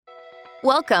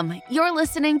Welcome. You're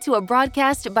listening to a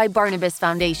broadcast by Barnabas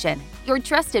Foundation, your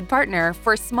trusted partner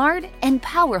for smart and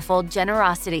powerful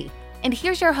generosity. And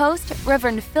here's your host,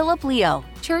 Reverend Philip Leo,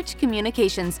 Church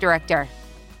Communications Director.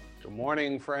 Good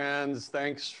morning, friends.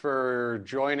 Thanks for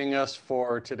joining us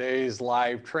for today's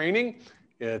live training.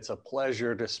 It's a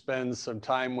pleasure to spend some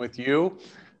time with you.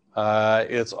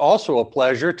 It's also a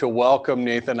pleasure to welcome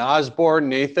Nathan Osborne.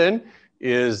 Nathan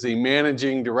is the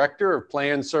Managing Director of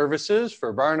Plan Services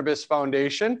for Barnabas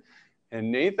Foundation.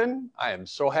 And Nathan, I am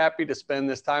so happy to spend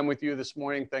this time with you this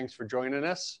morning. Thanks for joining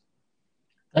us.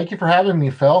 Thank you for having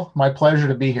me, Phil. My pleasure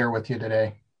to be here with you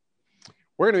today.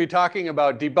 We're going to be talking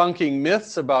about debunking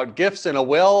myths about gifts in a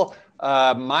will,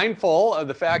 mindful of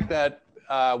the fact that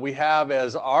we have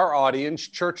as our audience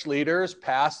church leaders,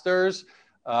 pastors,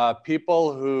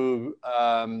 people who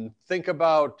think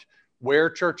about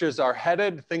where churches are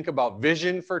headed, think about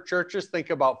vision for churches, think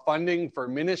about funding for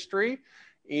ministry.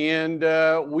 And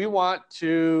we want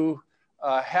to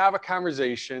have a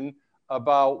conversation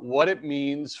about what it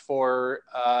means for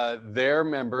their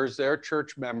members, their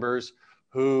church members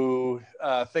who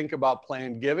think about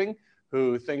planned giving,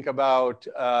 who think about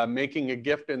making a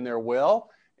gift in their will.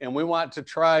 And we want to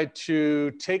try to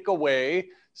take away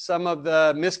some of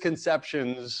the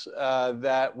misconceptions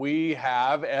that we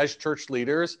have as church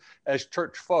leaders, as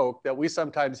church folk, that we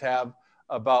sometimes have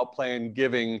about planned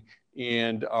giving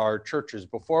in our churches.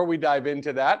 Before we dive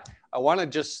into that, I want to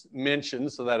just mention,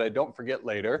 so that I don't forget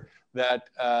later, that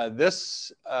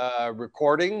this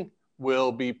recording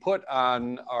will be put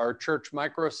on our church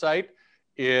microsite.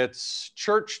 It's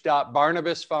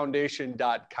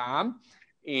church.barnabasfoundation.com,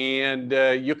 and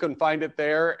you can find it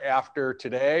there after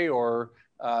today or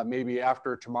maybe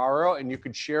after tomorrow, and you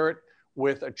could share it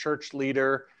with a church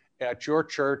leader at your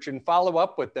church and follow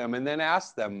up with them and then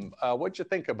ask them what you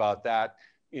think about that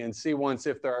and see once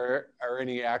if there are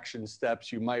any action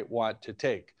steps you might want to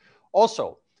take.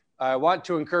 Also, I want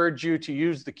to encourage you to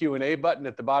use the Q&A button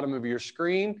at the bottom of your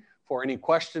screen for any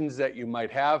questions that you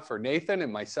might have for Nathan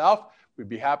and myself. We'd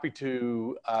be happy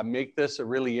to make this a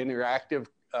really interactive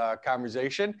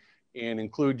conversation and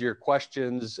include your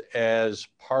questions as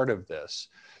part of this.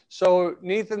 So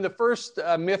Nathan, the first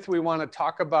myth we want to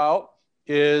talk about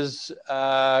is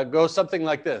goes something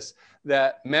like this,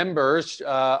 that members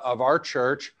of our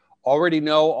church already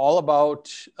know all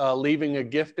about leaving a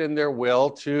gift in their will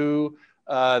to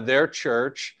their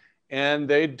church, and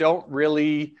they don't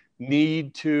really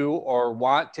need to or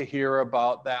want to hear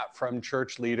about that from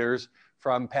church leaders,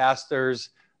 from pastors.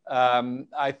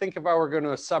 I think if I were going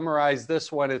to summarize this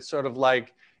one, it's sort of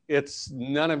like it's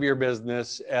none of your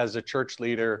business as a church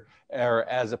leader or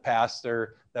as a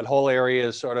pastor. That whole area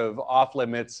is sort of off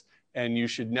limits, and you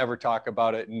should never talk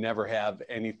about it and never have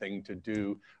anything to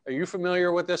do. Are you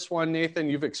familiar with this one, Nathan?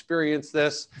 You've experienced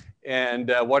this, and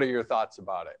what are your thoughts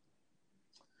about it?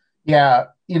 Yeah,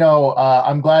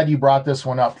 I'm glad you brought this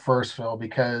one up first, Phil,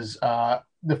 because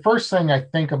the first thing I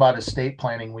think about estate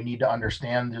planning, we need to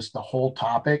understand just the whole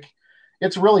topic.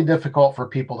 It's really difficult for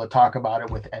people to talk about it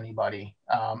with anybody.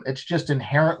 It's just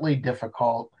inherently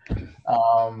difficult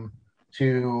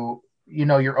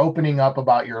you're opening up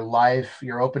about your life.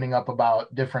 You're opening up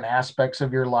about different aspects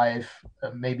of your life,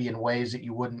 maybe in ways that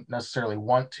you wouldn't necessarily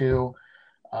want to.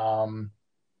 And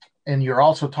you're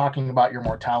also talking about your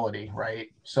mortality, right?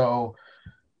 So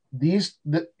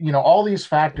all these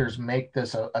factors make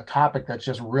this a topic that's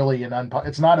just really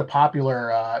it's not a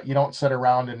popular, you don't sit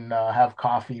around and have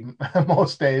coffee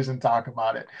most days and talk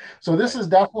about it. So this is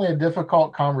definitely a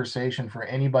difficult conversation for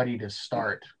anybody to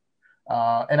start.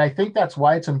 And I think that's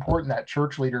why it's important that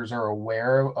church leaders are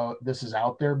aware of this is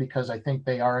out there, because I think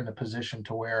they are in a position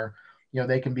to where,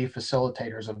 they can be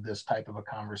facilitators of this type of a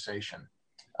conversation.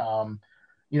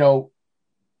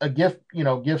 A gift,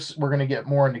 gifts, we're going to get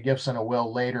more into gifts in a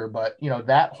will later, but,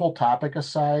 that whole topic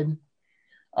aside,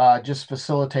 just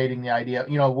facilitating the idea,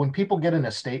 when people get an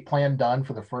estate plan done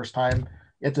for the first time,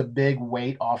 it's a big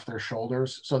weight off their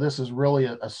shoulders. So this is really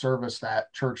a service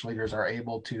that church leaders are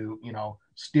able to,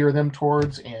 steer them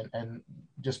towards and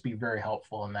just be very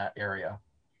helpful in that area.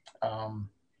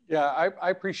 Yeah,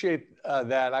 I appreciate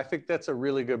that. I think that's a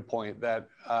really good point, that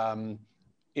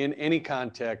in any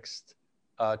context,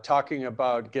 talking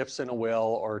about gifts in a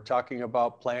will or talking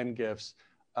about planned gifts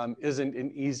isn't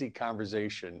an easy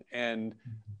conversation. And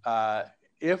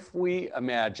if we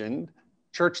imagined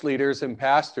church leaders and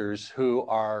pastors who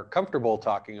are comfortable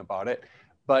talking about it,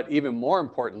 but even more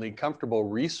importantly, comfortable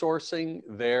resourcing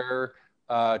their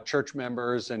church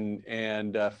members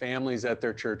and families at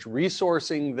their church,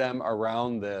 resourcing them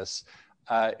around this,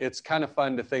 it's kind of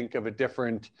fun to think of a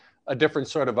different a different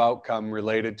sort of outcome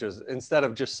related to, instead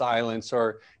of just silence,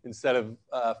 or instead of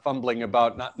fumbling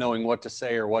about not knowing what to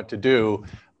say or what to do.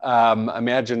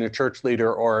 Imagine a church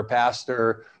leader or a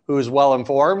pastor who is well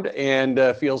informed and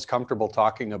feels comfortable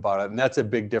talking about it. And that's a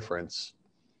big difference.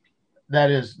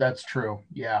 That's true.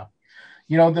 Yeah.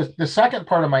 The second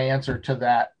part of my answer to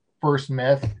that first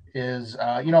myth is,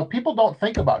 people don't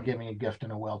think about giving a gift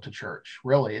and a will to church.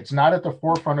 Really, it's not at the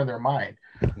forefront of their mind.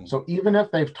 Mm-hmm. So even if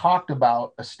they've talked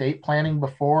about estate planning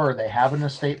before, or they have an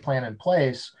estate plan in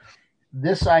place,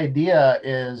 this idea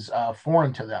is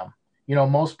foreign to them.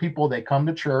 Most people, they come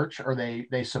to church, or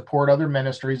they support other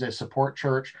ministries, they support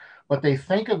church, but they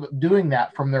think of doing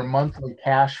that from their monthly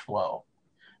cash flow.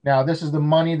 Now, this is the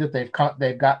money that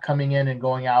they've got coming in and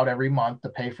going out every month to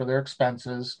pay for their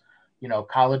expenses,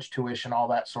 college tuition, all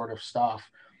that sort of stuff.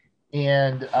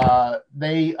 And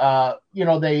they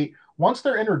once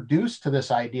they're introduced to this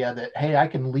idea that, hey, I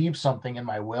can leave something in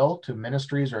my will to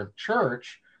ministries or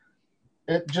church,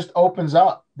 it just opens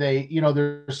up.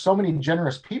 There's so many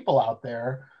generous people out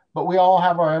there, but we all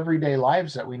have our everyday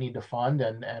lives that we need to fund,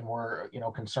 and we're,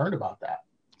 concerned about that.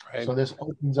 Right. So this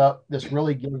opens up, this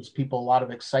really gives people a lot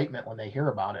of excitement when they hear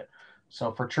about it.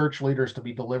 So for church leaders to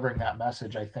be delivering that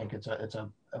message, I think it's a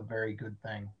very good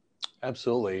thing.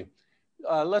 Absolutely.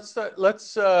 Let's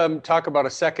talk about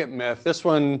a second myth. This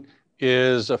one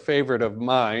is a favorite of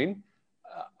mine,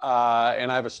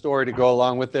 and I have a story to go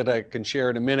along with it. I can share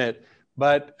in a minute,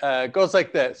 but it goes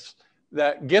like this: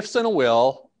 that gifts and a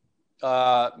will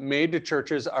made to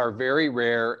churches are very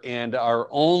rare and are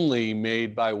only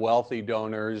made by wealthy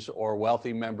donors or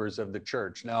wealthy members of the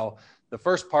church. Now, the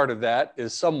first part of that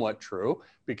is somewhat true,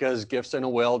 because gifts and a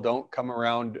will don't come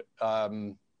around,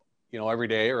 every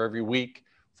day or every week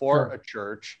for a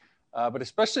church. But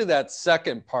especially that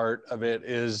second part of it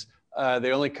is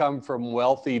they only come from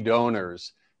wealthy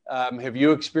donors. Have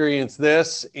you experienced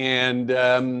this, and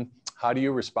how do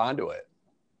you respond to it?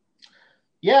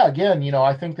 Yeah, again,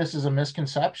 I think this is a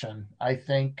misconception. I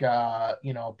think,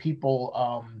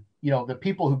 people, the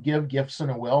people who give gifts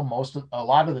and a will, a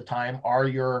lot of the time are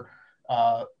your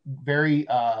they're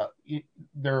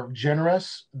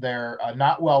generous. They're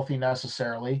not wealthy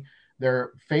necessarily.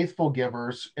 They're faithful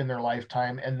givers in their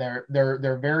lifetime, and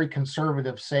they're very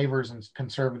conservative savers and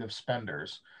conservative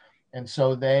spenders. And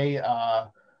so they,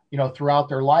 throughout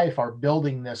their life are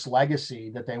building this legacy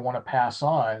that they want to pass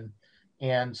on.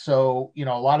 And so, a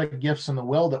lot of gifts in the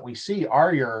will that we see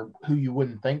are who you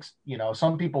wouldn't think,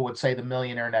 some people would say the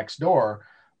millionaire next door,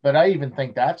 but I even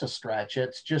think that's a stretch.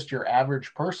 It's just your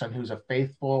average person who's a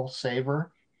faithful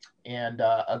saver and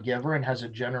a giver and has a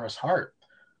generous heart.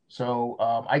 So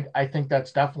I think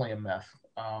that's definitely a myth.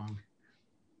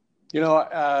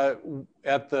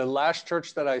 At the last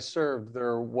church that I served,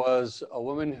 there was a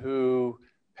woman who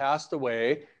passed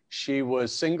away. She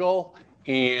was single,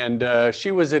 and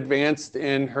she was advanced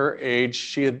in her age.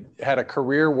 She had a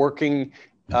career working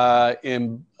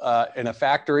in a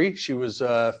factory. She was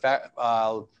a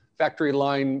factory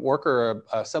line worker,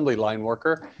 assembly line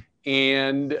worker,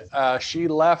 and she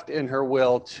left in her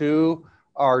will to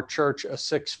our church a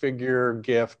six-figure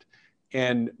gift,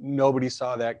 and nobody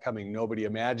saw that coming. Nobody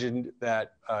imagined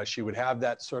that she would have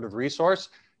that sort of resource,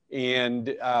 and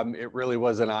it really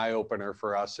was an eye-opener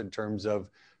for us in terms of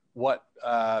what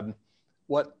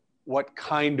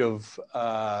kind of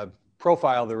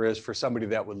profile there is for somebody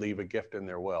that would leave a gift in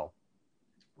their will.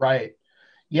 Right.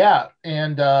 Yeah.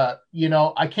 And,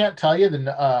 I can't tell you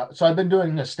so I've been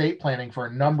doing estate planning for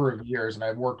a number of years, and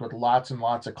I've worked with lots and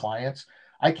lots of clients.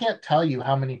 I can't tell you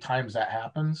how many times that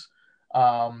happens,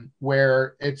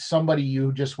 where it's somebody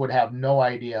you just would have no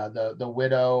idea, the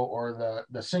widow or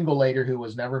the single lady who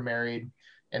was never married.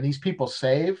 And these people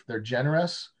save, they're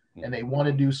generous, and they want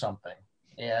to do something.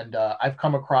 And I've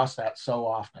come across that so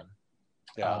often.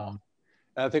 Yeah.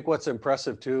 I think what's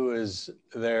impressive too is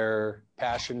their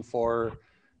passion for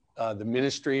the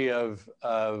ministry of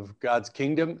God's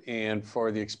kingdom and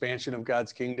for the expansion of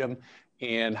God's kingdom,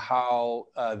 and how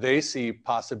they see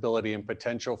possibility and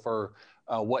potential for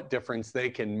what difference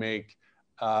they can make.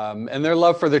 And their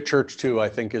love for the church too, I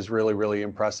think, is really, really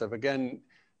impressive. Again,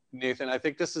 Nathan, I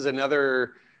think this is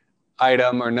another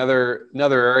item or another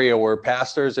area where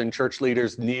pastors and church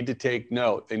leaders need to take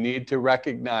note. They need to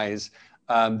recognize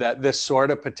that this sort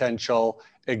of potential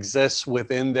exists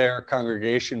within their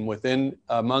congregation,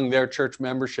 among their church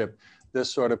membership.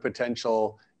 This sort of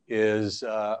potential is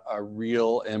a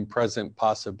real and present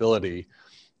possibility.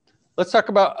 Let's talk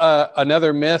about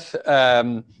another myth,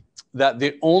 that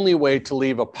the only way to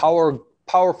leave a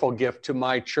powerful gift to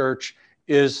my church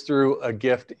is through a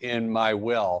gift in my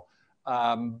will.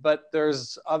 But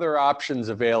there's other options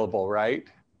available, right?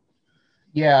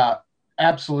 Yeah,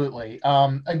 absolutely.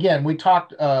 Again, we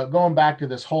talked going back to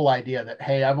this whole idea that,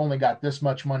 hey, I've only got this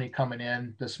much money coming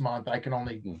in this month. I can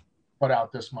only put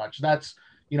out this much. That's,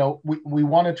 we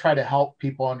want to try to help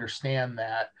people understand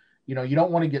that, you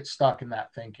don't want to get stuck in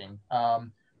that thinking.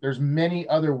 There's many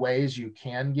other ways you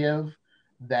can give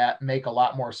that make a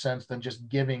lot more sense than just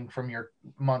giving from your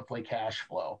monthly cash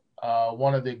flow.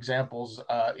 One of the examples,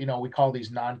 we call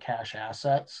these non-cash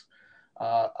assets.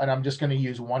 And I'm just going to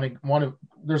use one of,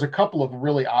 there's a couple of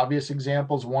really obvious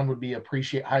examples. One would be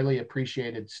highly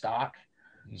appreciated stock.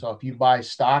 So if you buy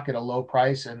stock at a low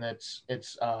price and it's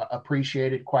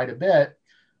appreciated quite a bit,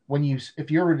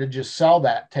 if you were to just sell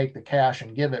that, take the cash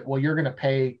and give it, well, you're going to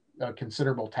pay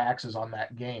considerable taxes on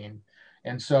that gain.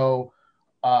 And so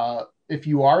if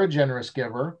you are a generous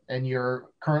giver and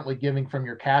you're currently giving from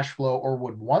your cash flow or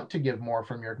would want to give more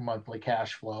from your monthly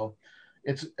cash flow,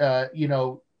 it's,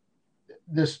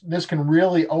 this can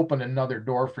really open another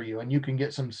door for you, and you can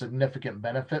get some significant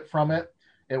benefit from it.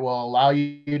 It will allow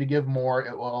you to give more.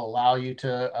 It will allow you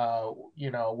to,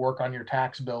 work on your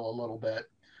tax bill a little bit.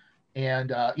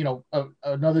 And,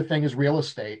 another thing is real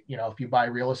estate. If you buy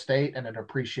real estate and it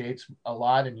appreciates a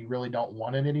lot and you really don't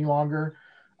want it any longer,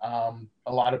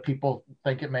 a lot of people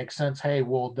think it makes sense. Hey,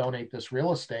 we'll donate this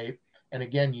real estate. And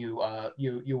again,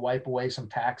 you wipe away some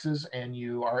taxes and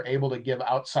you are able to give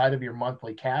outside of your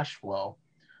monthly cash flow.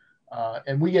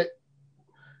 And we get,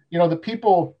 the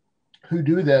people who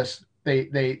do this,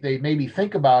 they maybe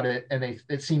think about it and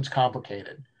it seems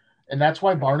complicated. And that's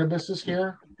why Barnabas is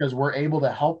here, because we're able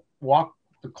to help walk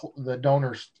the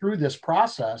donors through this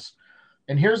process.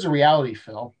 And here's the reality,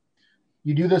 Phil.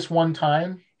 You do this one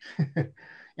time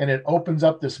and it opens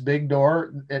up this big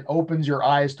door. It opens your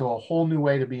eyes to a whole new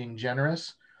way to being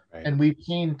generous. Right. And we've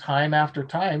seen time after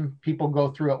time, people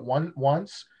go through it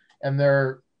once and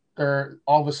they're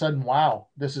all of a sudden, wow,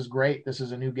 this is great. This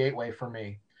is a new gateway for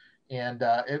me. And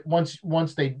once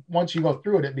you go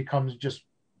through it, it becomes just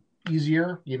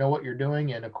easier. You know what you're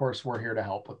doing. And of course, we're here to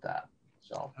help with that.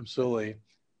 So absolutely.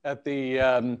 At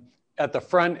the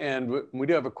front end, we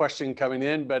do have a question coming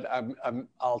in, but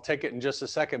I'll take it in just a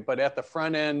second. But at the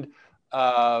front end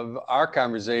of our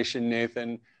conversation,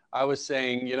 Nathan, I was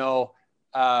saying, there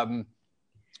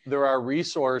are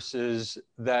resources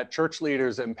that church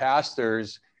leaders and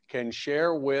pastors can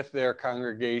share with their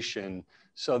congregation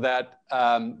so that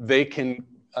they can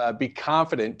be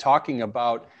confident talking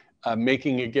about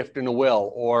making a gift in a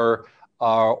will or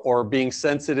being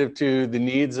sensitive to the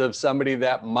needs of somebody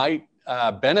that might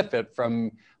benefit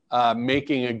from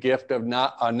making a gift of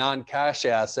a non-cash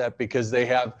asset because they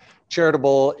have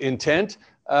charitable intent,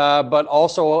 but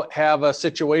also have a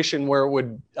situation where it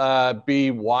would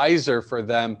be wiser for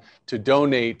them to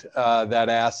donate that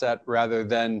asset rather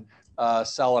than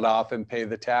sell it off and pay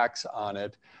the tax on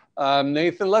it.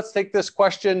 Nathan, let's take this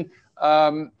question.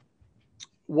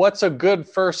 What's a good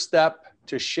first step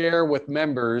to share with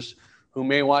members who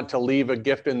may want to leave a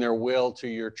gift in their will to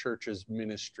your church's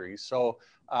ministry? So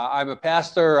I'm a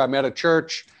pastor, I'm at a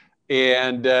church,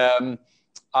 and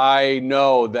I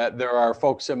know that there are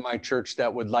folks in my church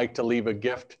that would like to leave a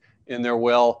gift in their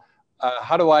will.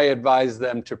 How do I advise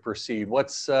them to proceed?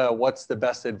 What's the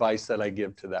best advice that I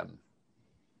give to them?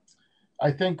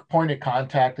 I think point of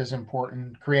contact is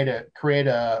important. Create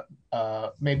a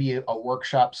maybe a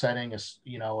workshop setting,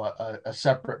 a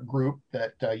separate group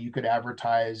that you could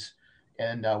advertise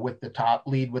and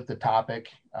lead with the topic.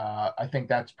 I think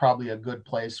that's probably a good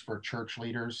place for church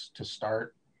leaders to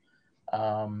start.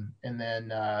 And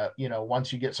then,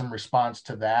 once you get some response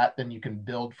to that, then you can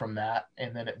build from that.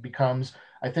 And then it becomes,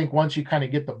 I think once you kind of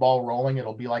get the ball rolling,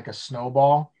 it'll be like a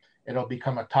snowball. It'll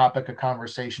become a topic of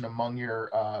conversation among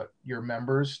your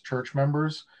members, church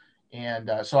members. And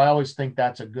so I always think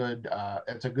it's a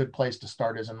good place to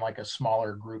start, is in like a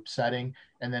smaller group setting,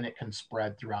 and then it can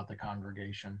spread throughout the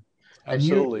congregation.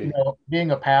 Absolutely. And being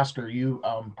a pastor, you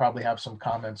probably have some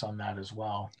comments on that as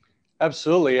well.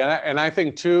 Absolutely. And I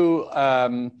think too,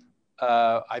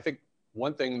 I think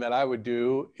one thing that I would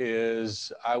do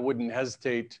is I wouldn't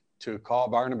hesitate to call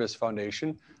Barnabas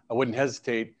Foundation. I wouldn't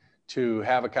hesitate to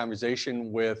have a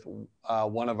conversation with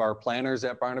one of our planners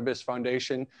at Barnabas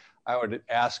Foundation. I would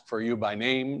ask for you by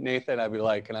name, Nathan. I'd be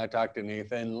like, can I talk to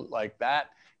Nathan like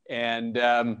that? And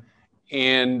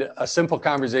a simple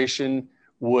conversation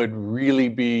would really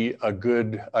be a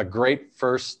great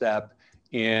first step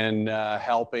in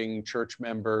helping church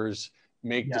members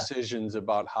make decisions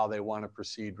about how they want to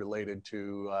proceed related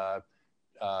to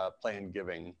planned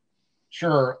giving.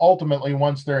 Sure. Ultimately,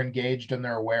 once they're engaged and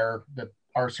they're aware that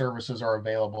our services are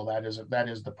available, that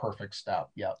is the perfect step.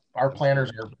 Yeah. Our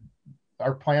planners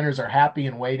are happy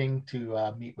and waiting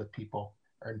to meet with people.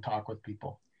 and talk with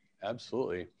people.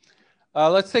 Absolutely.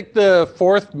 Let's take the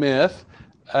fourth myth.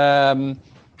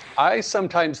 I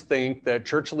sometimes think that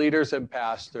church leaders and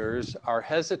pastors are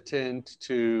hesitant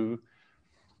to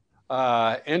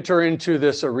enter into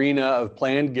this arena of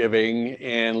planned giving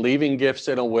and leaving gifts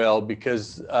in a will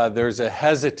because there's a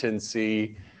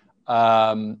hesitancy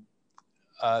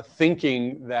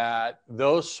thinking that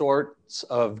those sorts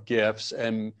of gifts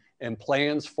and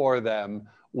plans for them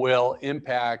will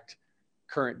impact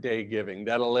current day giving.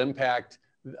 That'll impact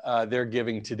their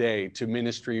giving today to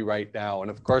ministry right now. And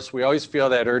of course, we always feel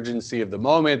that urgency of the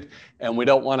moment, and we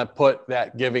don't want to put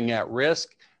that giving at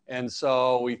risk. And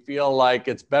so we feel like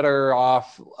it's better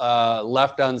off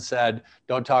left unsaid.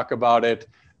 Don't talk about it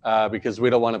because we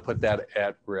don't want to put that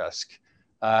at risk.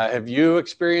 Have you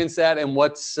experienced that, and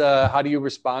how do you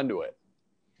respond to it?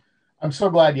 I'm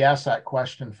so glad you asked that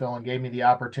question, Phil, and gave me the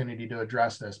opportunity to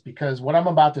address this, because what I'm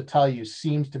about to tell you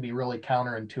seems to be really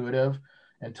counterintuitive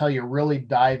until you really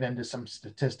dive into some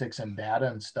statistics and data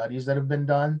and studies that have been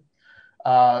done.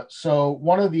 So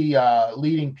one of the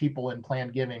leading people in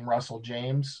planned giving, Russell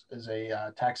James, is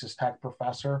a Texas Tech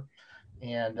professor.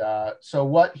 And so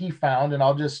what he found, and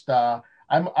I'll just, I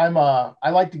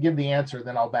like to give the answer,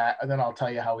 then I'll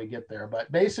tell you how we get there.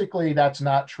 But basically that's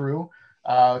not true.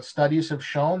 Studies have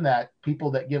shown that people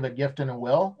that give a gift in a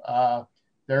will,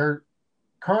 their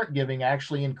current giving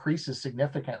actually increases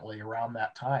significantly around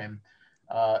that time.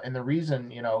 And the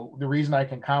reason I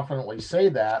can confidently say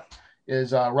that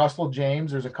is Russell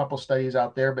James. There's a couple studies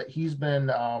out there, but he's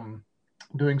been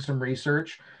doing some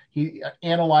research. He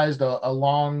analyzed a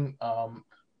long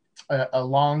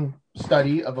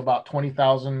study of about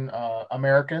 20,000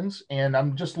 Americans. And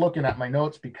I'm just looking at my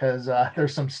notes because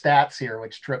there's some stats here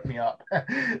which trip me up.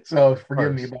 So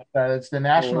forgive me about that. It's the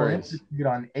National Institute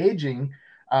on Aging.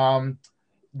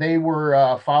 They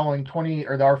were following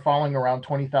around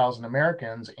 20,000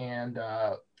 Americans. And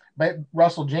but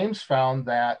Russell James found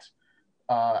that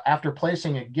after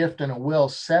placing a gift in a will,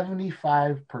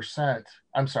 75%,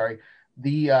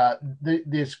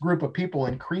 this group of people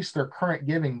increased their current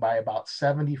giving by about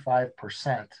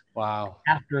 75%. Wow.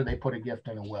 After they put a gift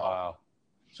in a will. Wow.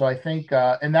 So I think,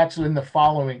 and that's in the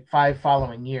five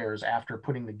following years after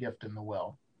putting the gift in the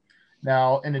will.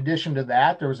 Now, in addition to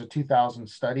that, there was a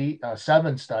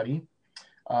 2007 study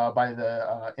by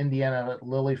the Indiana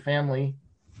Lilly Family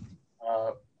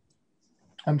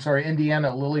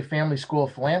School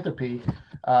of Philanthropy,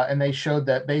 and they showed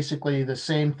that basically the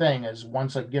same thing as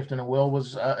once a gift in a will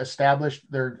was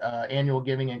established, their annual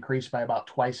giving increased by about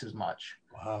twice as much.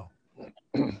 Wow.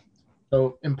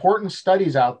 So important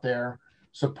studies out there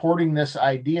supporting this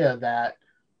idea that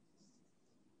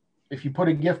if you put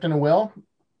a gift in a will,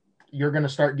 you're going to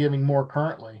start giving more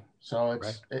currently. So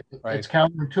it's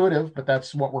counterintuitive, but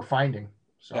that's what we're finding.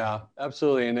 So. Yeah,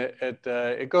 absolutely. And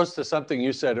it goes to something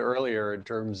you said earlier in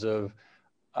terms of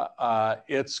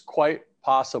it's quite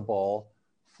possible,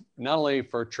 not only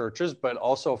for churches, but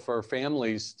also for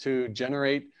families to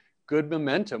generate good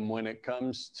momentum when it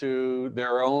comes to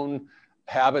their own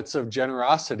habits of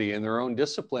generosity and their own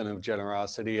discipline of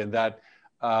generosity, and that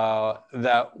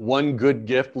one good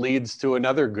gift leads to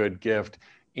another good gift.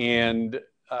 And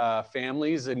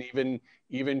families and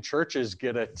even churches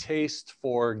get a taste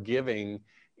for giving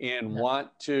and want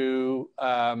to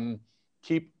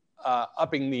keep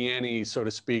upping the ante, so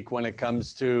to speak, when it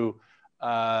comes to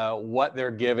what they're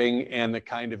giving and the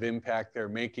kind of impact they're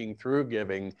making through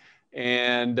giving.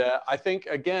 And I think,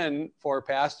 again, for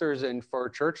pastors and for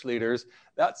church leaders,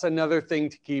 that's another thing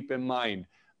to keep in mind.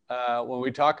 When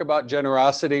we talk about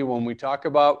generosity, when we talk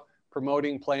about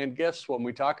promoting planned gifts, when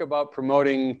we talk about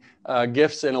promoting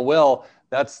gifts in a will,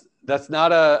 that's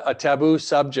not a taboo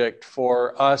subject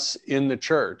for us in the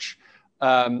church.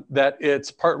 That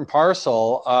it's part and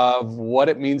parcel of what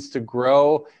it means to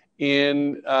grow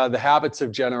in the habits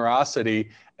of generosity,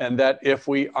 and that if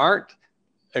we aren't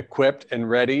equipped and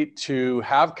ready to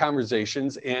have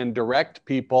conversations and direct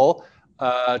people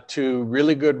to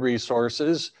really good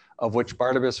resources, of which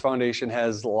Barnabas Foundation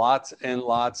has lots and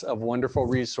lots of wonderful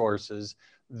resources,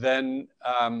 then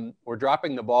we're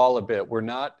dropping the ball a bit. We're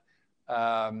not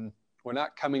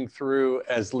coming through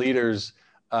as leaders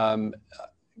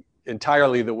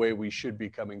entirely the way we should be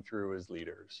coming through as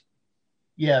leaders.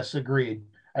 Yes, agreed.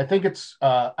 I think it's,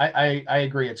 I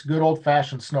agree. It's good old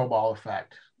fashioned snowball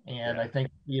effect. And I think,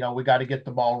 we got to get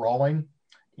the ball rolling.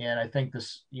 And I think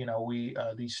this,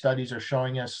 these studies are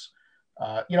showing us,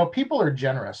 people are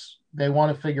generous. They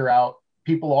want to figure out,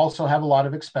 people also have a lot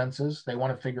of expenses. They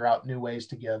want to figure out new ways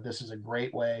to give. This is a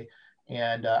great way.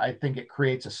 And I think it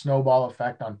creates a snowball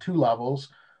effect on two levels.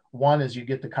 One is you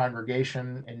get the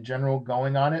congregation in general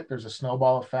going on it. There's a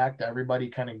snowball effect. Everybody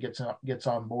kind of gets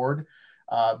on board.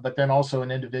 But then also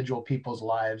in individual people's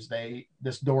lives,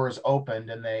 this door is opened,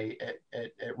 and it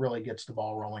really gets the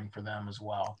ball rolling for them as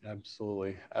well.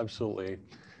 Absolutely. Absolutely.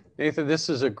 Nathan, this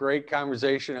is a great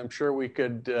conversation. I'm sure we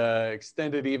could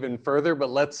extend it even further, but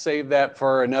let's save that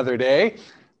for another day.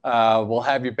 We'll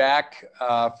have you back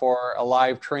for a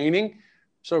live training.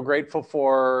 So grateful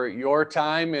for your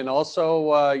time and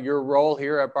also your role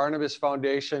here at Barnabas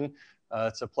Foundation.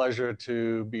 It's a pleasure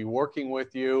to be working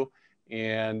with you,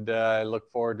 and I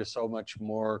look forward to so much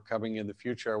more coming in the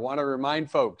future. I want to remind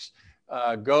folks,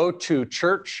 go to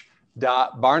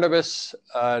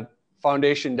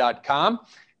church.barnabasfoundation.com,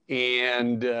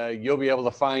 and you'll be able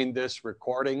to find this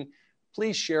recording.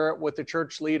 Please share it with the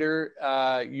church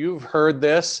leader. You've heard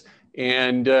this,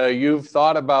 and you've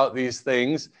thought about these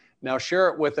things. Now share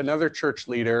it with another church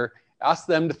leader, ask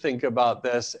them to think about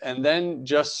this, and then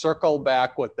just circle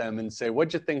back with them and say,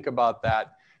 what'd you think about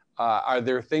that? Are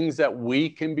there things that we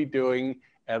can be doing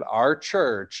at our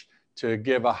church to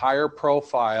give a higher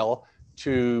profile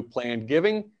to planned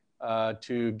giving,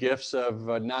 to gifts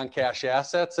of non-cash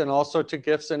assets, and also to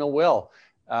gifts in a will?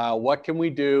 What can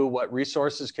we do? What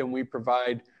resources can we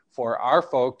provide for our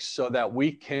folks so that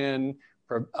we can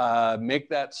make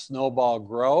that snowball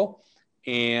grow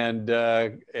and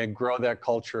grow that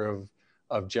culture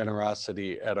of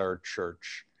generosity at our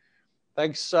church?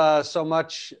 Thanks so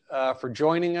much for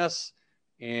joining us,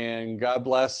 and God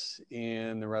bless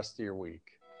in the rest of your week.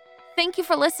 Thank you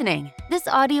for listening. This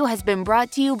audio has been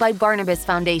brought to you by Barnabas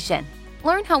Foundation.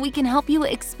 Learn how we can help you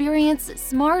experience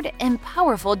smart and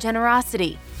powerful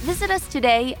generosity. Visit us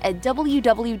today at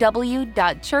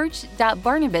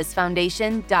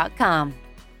www.church.barnabasfoundation.com.